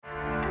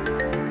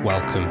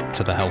Welcome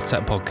to the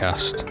HealthTech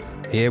Podcast.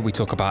 Here we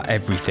talk about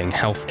everything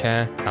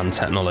healthcare and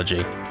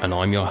technology, and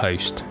I'm your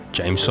host,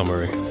 James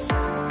Somaru.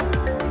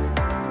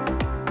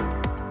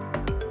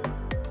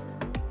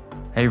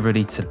 Hey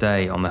everybody,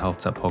 today on the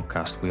HealthTech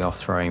Podcast, we are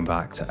throwing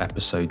back to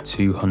episode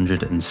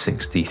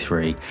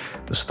 263,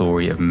 the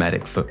story of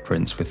Medic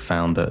Footprints with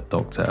founder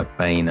Dr.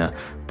 Abeyna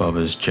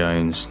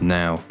Bubbers-Jones.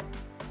 Now,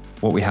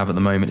 what we have at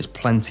the moment is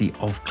plenty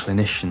of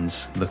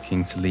clinicians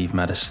looking to leave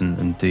medicine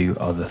and do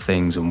other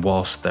things. And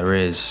whilst there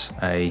is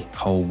a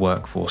whole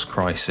workforce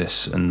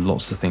crisis and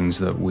lots of things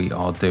that we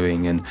are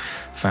doing, and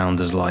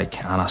founders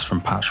like Anas from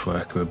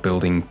Patchwork who are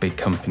building big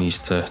companies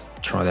to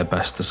try their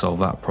best to solve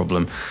that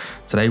problem,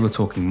 today we're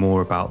talking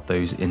more about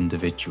those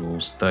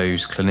individuals,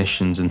 those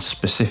clinicians, and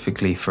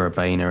specifically for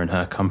Abeyna and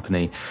her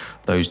company,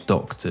 those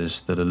doctors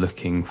that are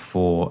looking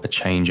for a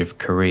change of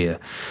career.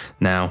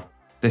 Now,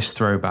 this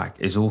throwback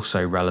is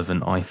also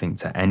relevant, I think,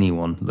 to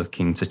anyone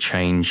looking to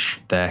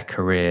change their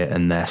career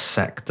and their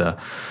sector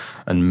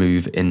and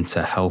move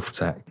into health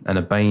tech. And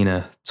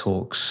Abeyna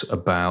talks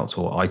about,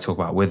 or I talk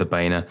about with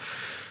Abeyna,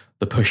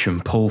 the push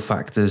and pull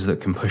factors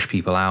that can push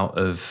people out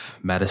of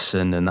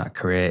medicine and that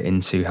career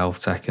into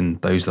health tech,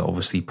 and those that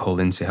obviously pull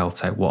into health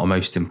tech, what are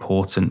most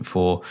important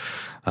for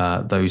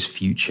those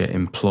future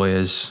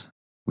employers.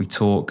 We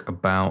talk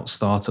about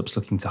startups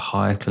looking to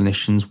hire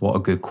clinicians, what are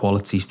good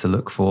qualities to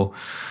look for.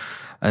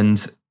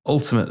 And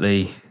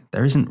ultimately,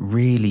 there isn't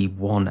really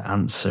one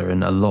answer,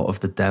 and a lot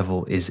of the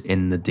devil is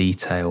in the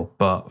detail.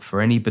 But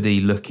for anybody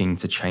looking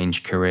to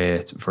change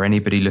career, for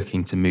anybody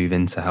looking to move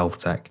into health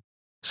tech,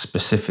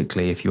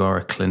 specifically if you are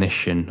a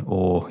clinician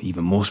or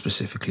even more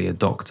specifically a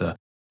doctor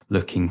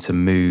looking to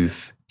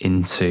move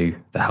into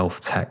the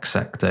health tech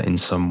sector in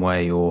some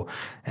way, or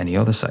any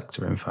other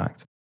sector in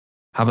fact,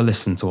 have a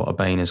listen to what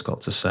Abeyna's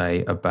got to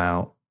say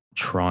about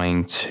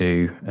trying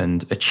to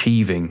and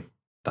achieving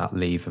that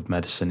leave of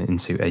medicine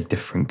into a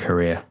different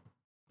career.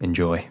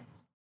 Enjoy.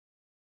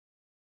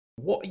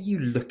 What are you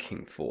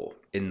looking for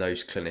in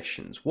those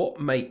clinicians? What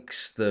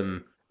makes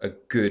them a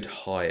good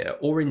hire?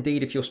 Or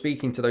indeed, if you're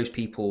speaking to those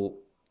people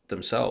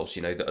themselves,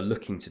 that are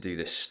looking to do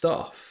this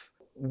stuff,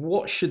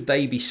 what should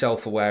they be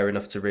self-aware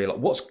enough to realize?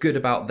 What's good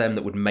about them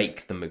that would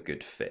make them a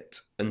good fit?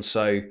 And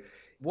so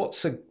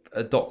what's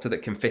a doctor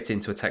that can fit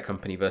into a tech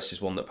company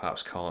versus one that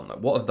perhaps can't?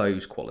 Like, what are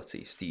those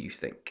qualities, do you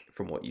think,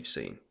 from what you've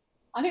seen?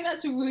 I think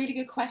that's a really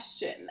good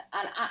question.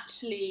 And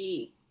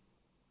actually,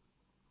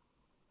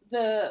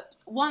 the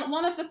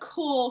one of the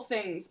core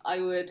things I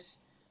would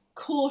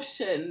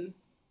caution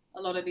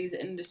a lot of these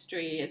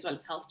industry as well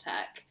as health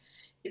tech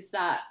is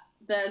that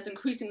there's an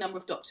increasing number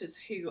of doctors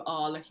who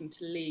are looking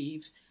to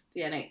leave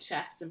the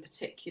NHS in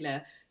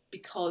particular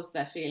because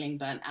they're feeling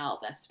burnt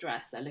out, they're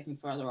stressed, they're looking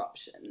for other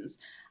options.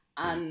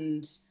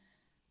 And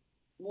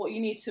what you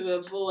need to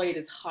avoid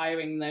is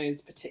hiring those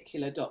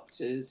particular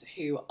doctors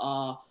who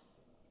are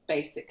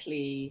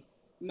basically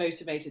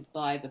motivated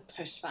by the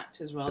push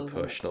factors rather than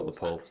the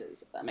pull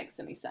factors, if that makes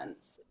any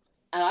sense.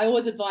 And I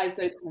always advise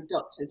those kind of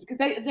doctors because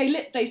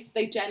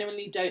they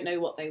genuinely don't know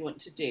what they want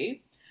to do,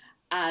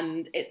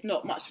 and it's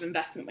not much of an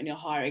investment when you're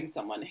hiring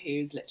someone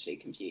who's literally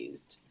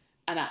confused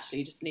and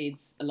actually just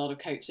needs a lot of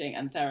coaching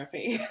and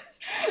therapy.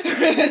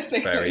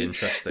 Very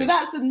interesting. So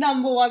that's the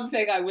number one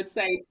thing I would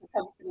say to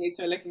companies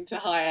who are looking to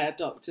hire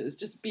doctors.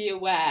 Just be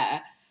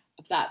aware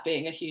of that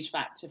being a huge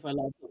factor for a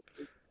lot of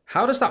doctors.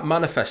 How does that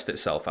manifest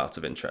itself out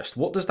of interest?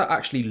 What does that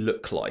actually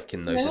look like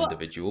in those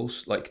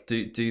individuals? Like,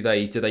 do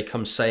they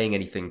come saying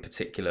anything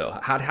particular?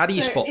 How do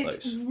you spot those?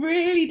 It's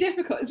really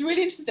difficult. It's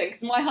really interesting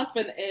because my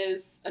husband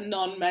is a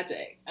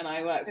non-medic and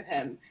I work with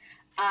him.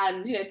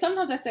 And,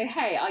 sometimes I say,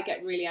 hey, I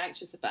get really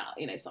anxious about,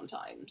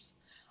 sometimes.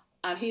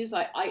 And he's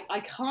like, I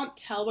can't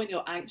tell when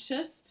you're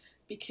anxious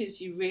because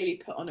you really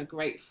put on a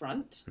great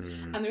front.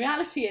 And the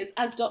reality is,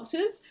 as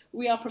doctors,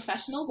 we are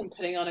professionals in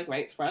putting on a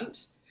great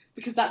front,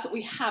 because that's what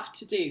we have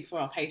to do for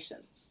our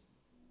patients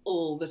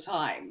all the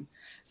time.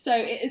 So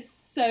it is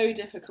so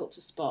difficult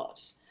to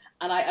spot.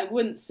 And I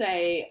wouldn't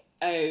say,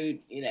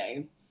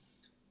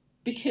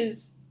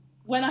 because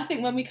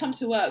when we come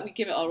to work, we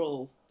give it our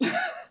all.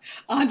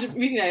 100,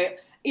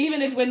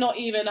 even if we're not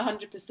even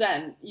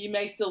 100%, you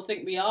may still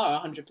think we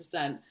are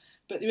 100%.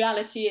 But the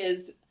reality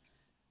is,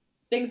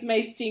 things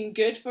may seem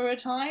good for a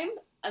time,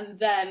 and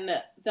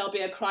then there'll be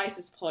a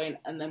crisis point,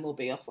 and then we'll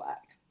be off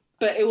work.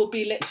 But it will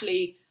be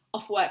literally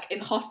off work in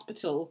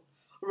hospital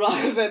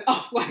rather than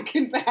off work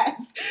in bed.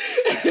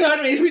 You know what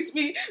I mean?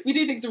 We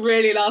do things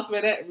really last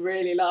minute.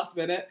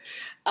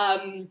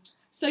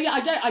 So yeah,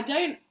 I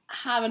don't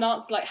have an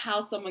answer like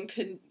how someone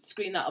can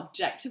screen that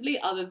objectively,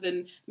 other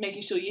than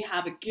making sure you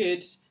have a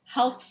good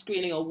health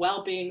screening or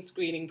well-being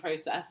screening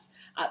process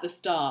at the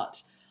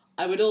start.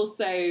 I would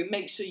also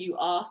make sure you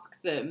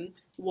ask them,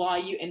 why are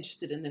you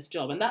interested in this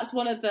job? And that's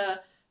one of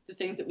the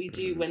things that we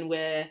do when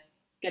we're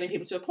getting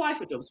people to apply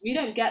for jobs. We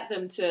don't get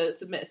them to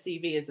submit a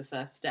CV as a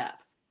first step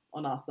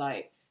on our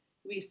site.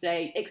 We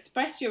say,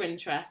 express your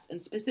interest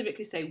and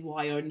specifically say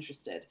why you're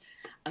interested.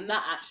 And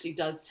that actually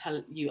does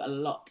tell you a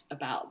lot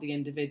about the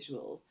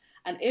individual.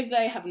 And if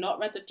they have not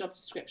read the job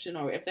description,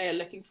 or if they are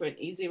looking for an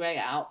easy way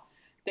out,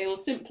 they will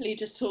simply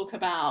just talk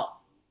about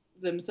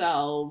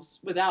themselves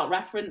without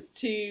reference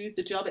to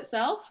the job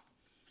itself.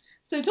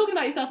 So talking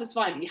about yourself is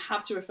fine, but you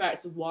have to refer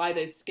it to why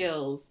those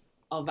skills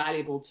are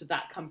valuable to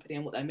that company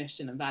and what their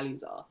mission and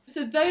values are.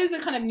 So those are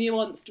kind of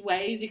nuanced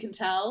ways you can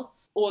tell.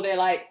 Or they're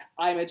like,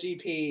 I'm a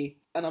GP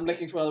and I'm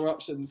looking for other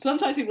options.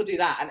 Sometimes people do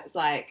that and it's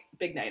like,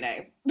 big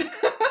no-no.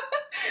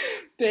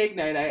 Big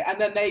no-no.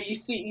 And then you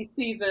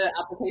see the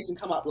application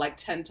come up like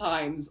 10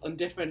 times on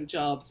different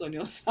jobs on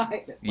your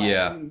site. It's like,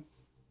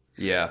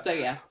 Yeah. So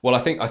yeah. Well, I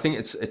think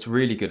it's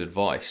really good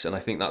advice, and I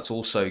think that's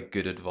also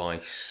good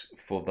advice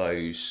for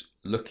those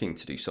looking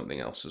to do something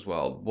else as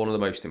well. One of the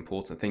most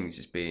important things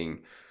is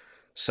being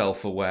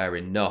self-aware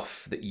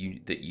enough that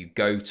you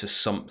go to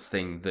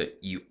something that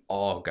you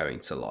are going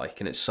to like,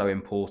 and it's so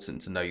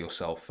important to know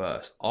yourself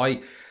first.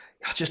 I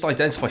just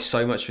identify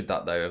so much with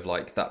that though, of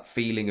like that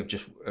feeling of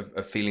just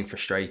of feeling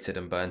frustrated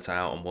and burnt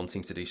out and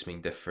wanting to do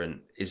something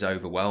different is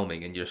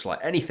overwhelming, and you're just like,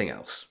 anything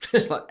else,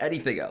 just like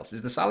anything else.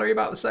 Is the salary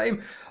about the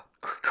same?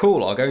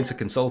 Cool, I'll go into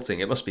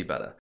consulting, it must be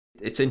better.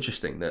 It's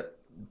interesting that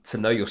to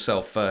know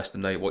yourself first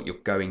and know what you're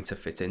going to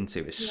fit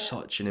into is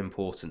such an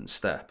important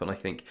step. And I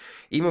think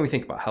even when we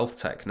think about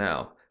health tech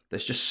now,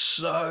 there's just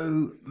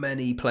so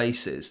many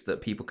places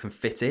that people can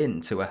fit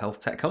into a health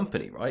tech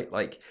company, right?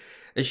 Like,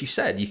 as you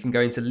said, you can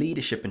go into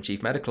leadership and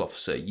chief medical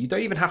officer. You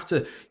don't even have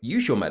to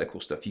use your medical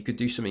stuff. You could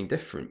do something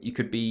different. You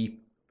could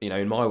be,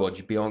 in my world,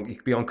 you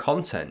could be on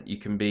content. You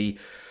can be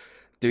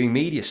doing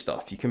media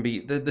stuff. You can be,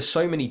 there's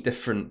so many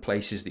different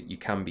places that you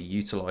can be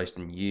utilized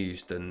and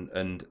used,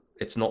 and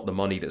it's not the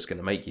money that's going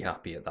to make you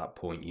happy at that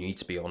point. You need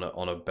to be on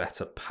a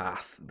better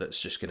path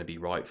that's just going to be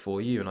right for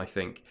you. And I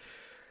think,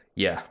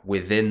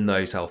 within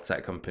those health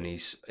tech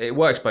companies, it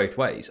works both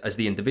ways. As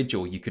the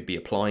individual, you could be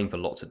applying for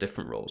lots of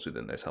different roles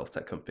within those health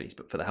tech companies,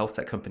 but for the health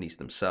tech companies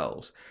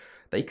themselves,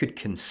 they could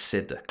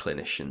consider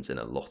clinicians in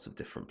a lot of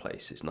different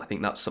places. And I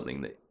think that's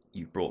something that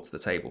you've brought to the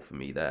table for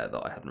me there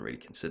that I hadn't really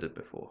considered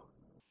before.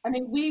 I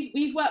mean,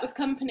 we've worked with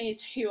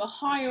companies who are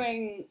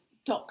hiring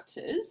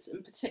doctors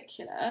in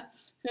particular.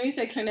 When you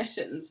say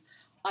clinicians,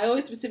 I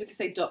always specifically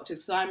say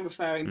doctors because I'm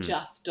referring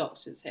just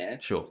doctors here.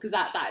 Sure. Because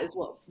that is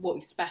what we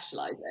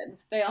specialise in.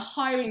 They are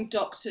hiring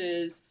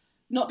doctors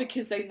not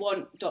because they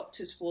want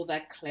doctors for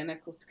their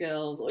clinical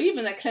skills or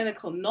even their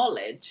clinical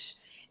knowledge.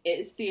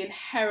 It's the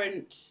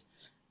inherent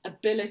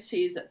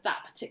abilities that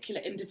particular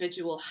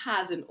individual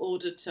has in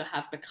order to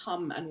have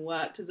become and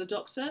worked as a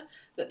doctor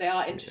that they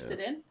are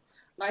interested in.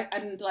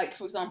 Like,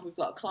 for example, we've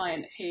got a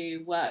client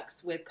who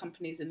works with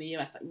companies in the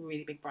US, like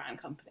really big brand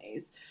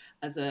companies,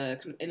 as a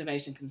kind of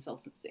innovation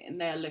consultancy, and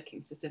they're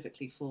looking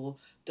specifically for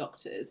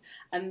doctors.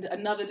 And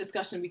another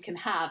discussion we can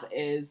have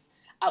is,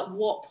 at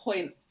what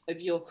point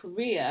of your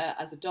career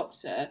as a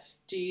doctor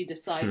do you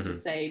decide to,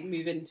 say,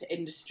 move into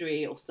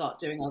industry or start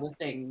doing other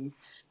things?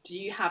 Do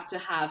you have to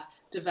have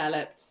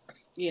developed,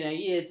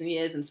 years and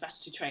years in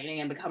specialty training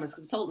and become a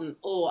consultant,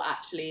 or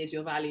actually is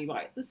your value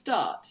right at the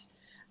start?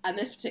 And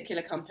this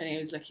particular company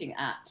was looking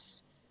at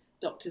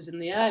doctors in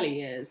the early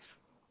years,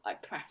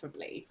 like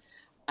preferably.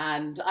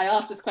 And I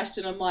asked this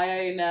question on my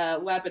own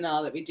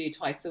webinar that we do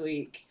twice a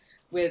week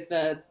with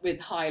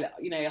high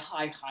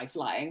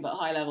flying, but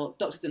high level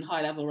doctors in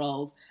high level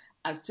roles,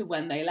 as to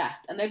when they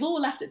left. And they've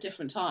all left at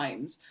different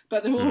times,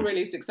 but they're all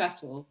really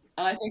successful.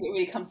 And I think it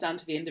really comes down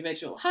to the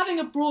individual. Having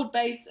a broad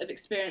base of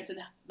experience in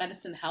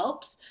medicine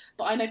helps,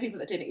 but I know people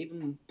that didn't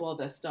even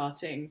bother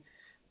starting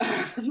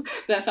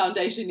their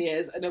foundation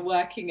years and are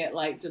working at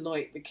like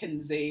Deloitte,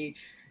 McKinsey.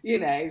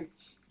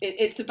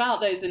 It's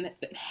about those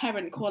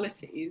inherent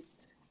qualities,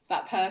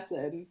 that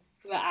person,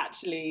 that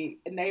actually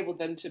enabled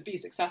them to be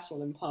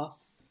successful and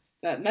pass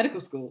medical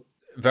school.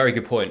 Very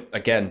good point.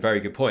 Again, very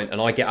good point. And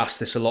I get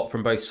asked this a lot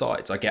from both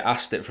sides. I get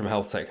asked it from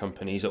health tech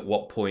companies. At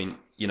what point,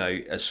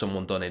 has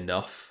someone done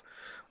enough?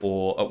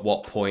 Or at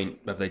what point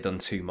have they done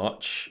too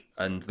much?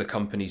 And the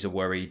companies are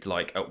worried,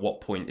 like, at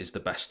what point is the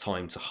best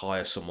time to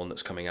hire someone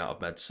that's coming out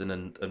of medicine?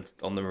 And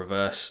on the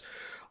reverse,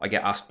 I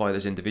get asked by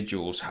those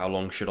individuals, how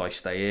long should I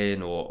stay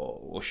in?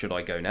 Or should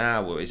I go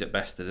now? Or is it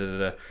best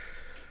to...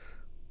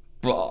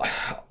 But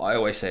I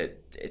always say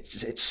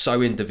it's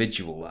so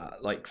individual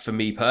that, like, for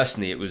me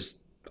personally, it was,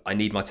 I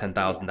need my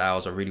 10,000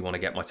 hours. I really want to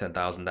get my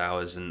 10,000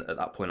 hours. And at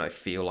that point, I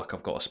feel like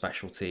I've got a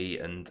specialty,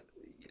 and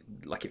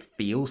like it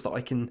feels that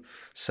I can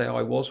say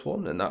I was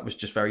one, and that was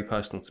just very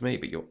personal to me.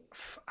 But you're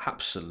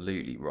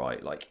absolutely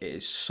right. Like, it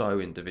is so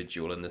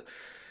individual, and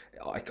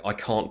I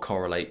can't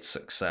correlate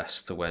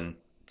success to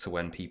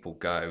when people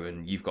go,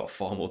 and you've got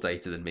far more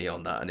data than me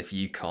on that. And if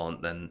you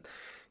can't, then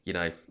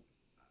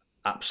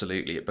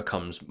absolutely it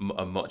becomes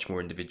a much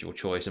more individual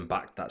choice, and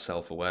back to that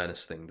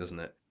self-awareness thing, doesn't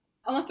it?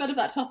 On the thread of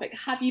that topic,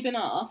 have you been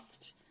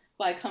asked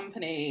by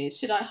companies,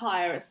 should I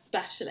hire a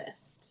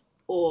specialist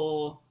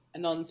or a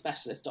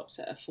non-specialist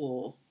doctor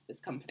for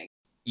this company?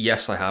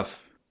 Yes, I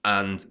have.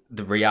 And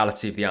the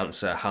reality of the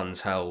answer,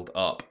 hands held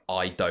up,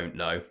 I don't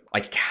know.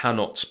 I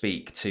cannot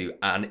speak to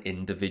an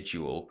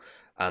individual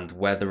and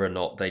whether or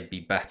not they'd be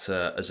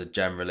better as a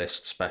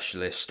generalist,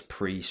 specialist,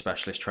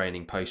 pre-specialist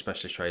training,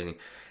 post-specialist training,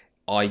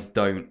 I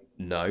don't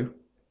know.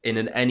 In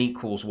an N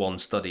equals 1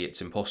 study, it's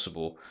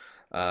impossible.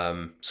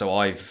 So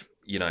I've,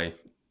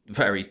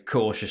 very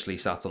cautiously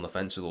sat on the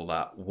fence with all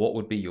that. What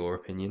would be your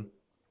opinion?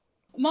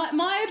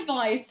 My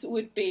advice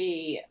would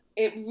be,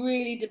 it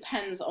really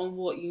depends on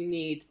what you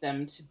need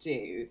them to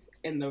do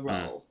in the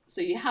role.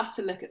 So you have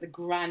to look at the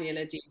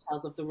granular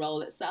details of the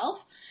role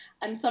itself.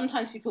 And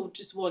sometimes people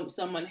just want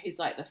someone who's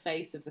like the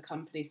face of the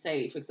company,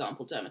 say, for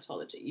example,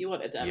 dermatology. You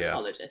want a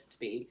dermatologist to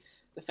be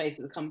the face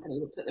of the company,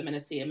 would put them in a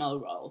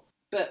CMO role.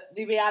 But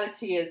the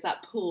reality is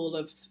that pool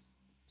of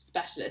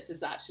specialists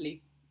is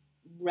actually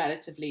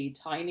relatively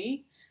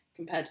tiny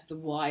compared to the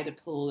wider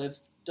pool of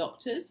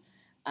doctors.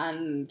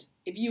 And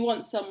if you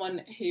want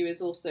someone who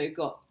has also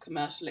got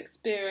commercial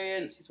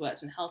experience, who's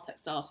worked in health tech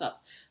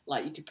startups,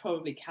 like, you could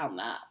probably count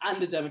that,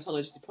 and a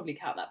dermatologist, you probably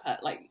count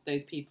that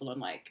those people on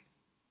like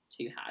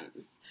 2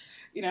 hands.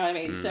 You know what I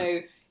mean? So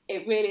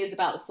it really is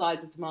about the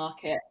size of the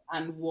market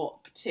and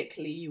what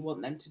particularly you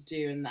want them to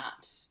do in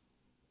that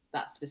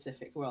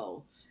specific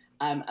role.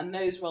 And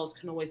those roles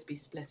can always be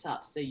split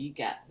up, so you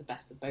get the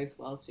best of both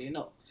worlds. So you're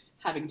not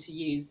having to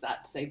use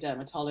that, say,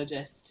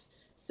 dermatologist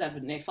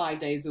 5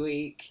 days a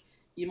week.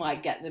 You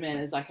might get them in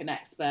as like an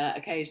expert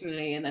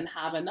occasionally, and then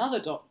have another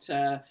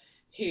doctor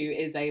who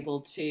is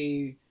able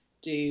to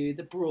do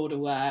the broader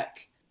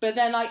work. But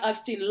then I've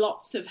seen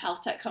lots of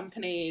health tech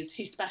companies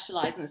who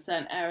specialize in a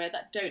certain area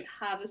that don't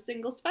have a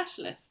single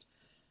specialist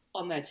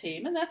on their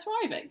team, and they're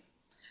thriving.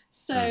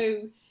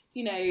 So,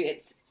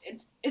 it's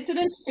an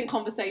interesting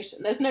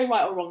conversation. There's no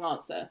right or wrong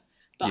answer.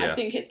 But I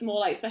think it's more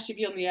like, especially if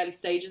you're in the early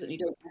stages and you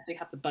don't necessarily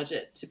have the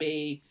budget to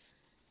be,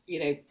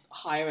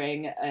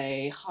 hiring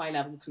a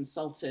high-level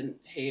consultant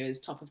who is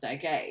top of their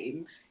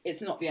game,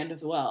 it's not the end of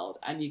the world,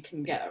 and you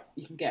can get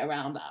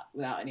around that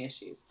without any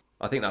issues.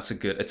 I think it's a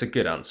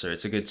good answer.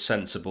 It's a good,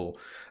 sensible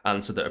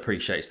answer that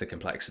appreciates the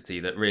complexity.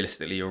 That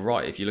realistically, you're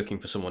right. If you're looking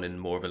for someone in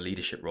more of a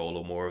leadership role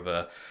or more of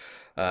a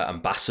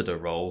ambassador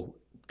role,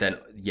 then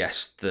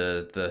yes,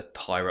 the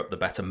higher up the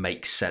better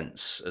makes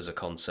sense as a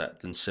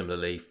concept. And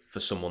similarly, for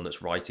someone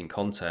that's writing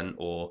content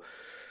or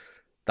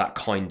that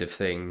kind of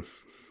thing,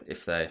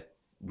 if they're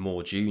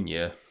more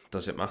junior,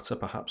 does it matter?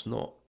 Perhaps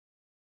not.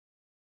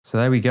 So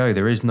there we go.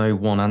 There is no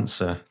one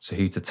answer to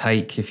who to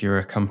take. If you're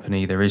a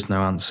company, there is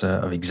no answer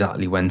of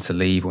exactly when to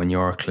leave when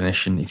you're a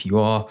clinician. If you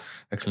are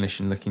a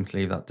clinician looking to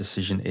leave, that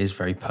decision is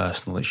very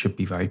personal. It should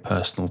be very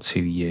personal to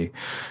you.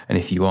 And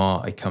if you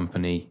are a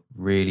company,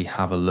 really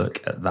have a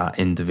look at that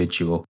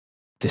individual.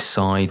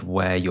 Decide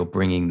where you're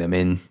bringing them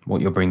in,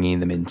 what you're bringing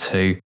them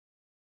into,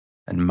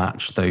 and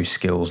match those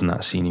skills and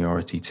that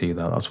seniority to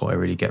that. That's what I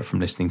really get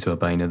from listening to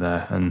Abeyna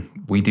there. And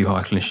we do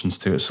hire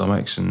clinicians too at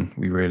Somex, and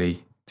we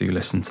really do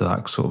listen to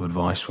that sort of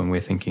advice when we're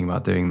thinking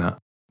about doing that.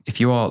 If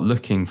you are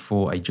looking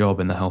for a job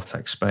in the health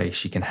tech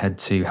space, you can head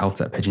to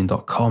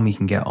healthtechpigeon.com. You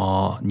can get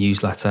our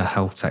newsletter,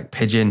 Health Tech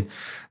Pigeon.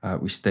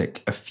 We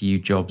stick a few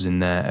jobs in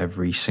there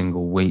every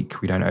single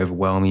week. We don't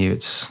overwhelm you.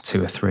 It's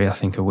 2 or 3, I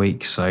think, a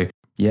week. So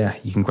yeah,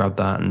 you can grab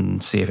that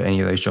and see if any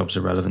of those jobs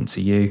are relevant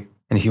to you.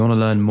 And if you want to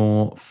learn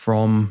more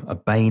from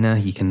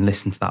Abeyna, you can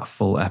listen to that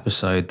full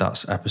episode.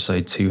 That's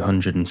episode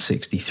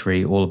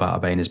 263, all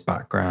about Abeyna's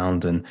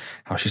background and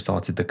how she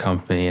started the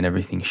company and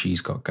everything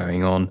she's got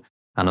going on.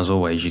 And as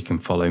always, you can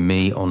follow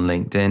me on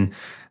LinkedIn,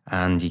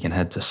 and you can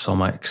head to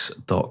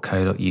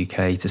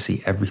somex.co.uk to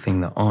see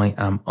everything that I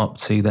am up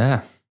to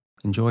there.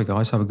 Enjoy,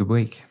 guys. Have a good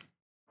week.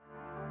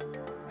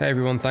 Hey,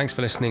 everyone. Thanks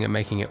for listening and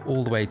making it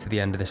all the way to the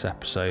end of this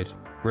episode.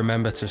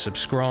 Remember to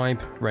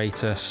subscribe,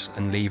 rate us,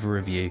 and leave a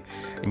review.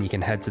 And you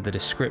can head to the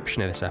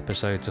description of this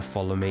episode to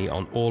follow me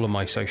on all of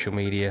my social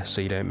media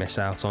so you don't miss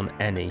out on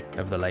any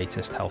of the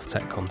latest health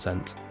tech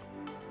content.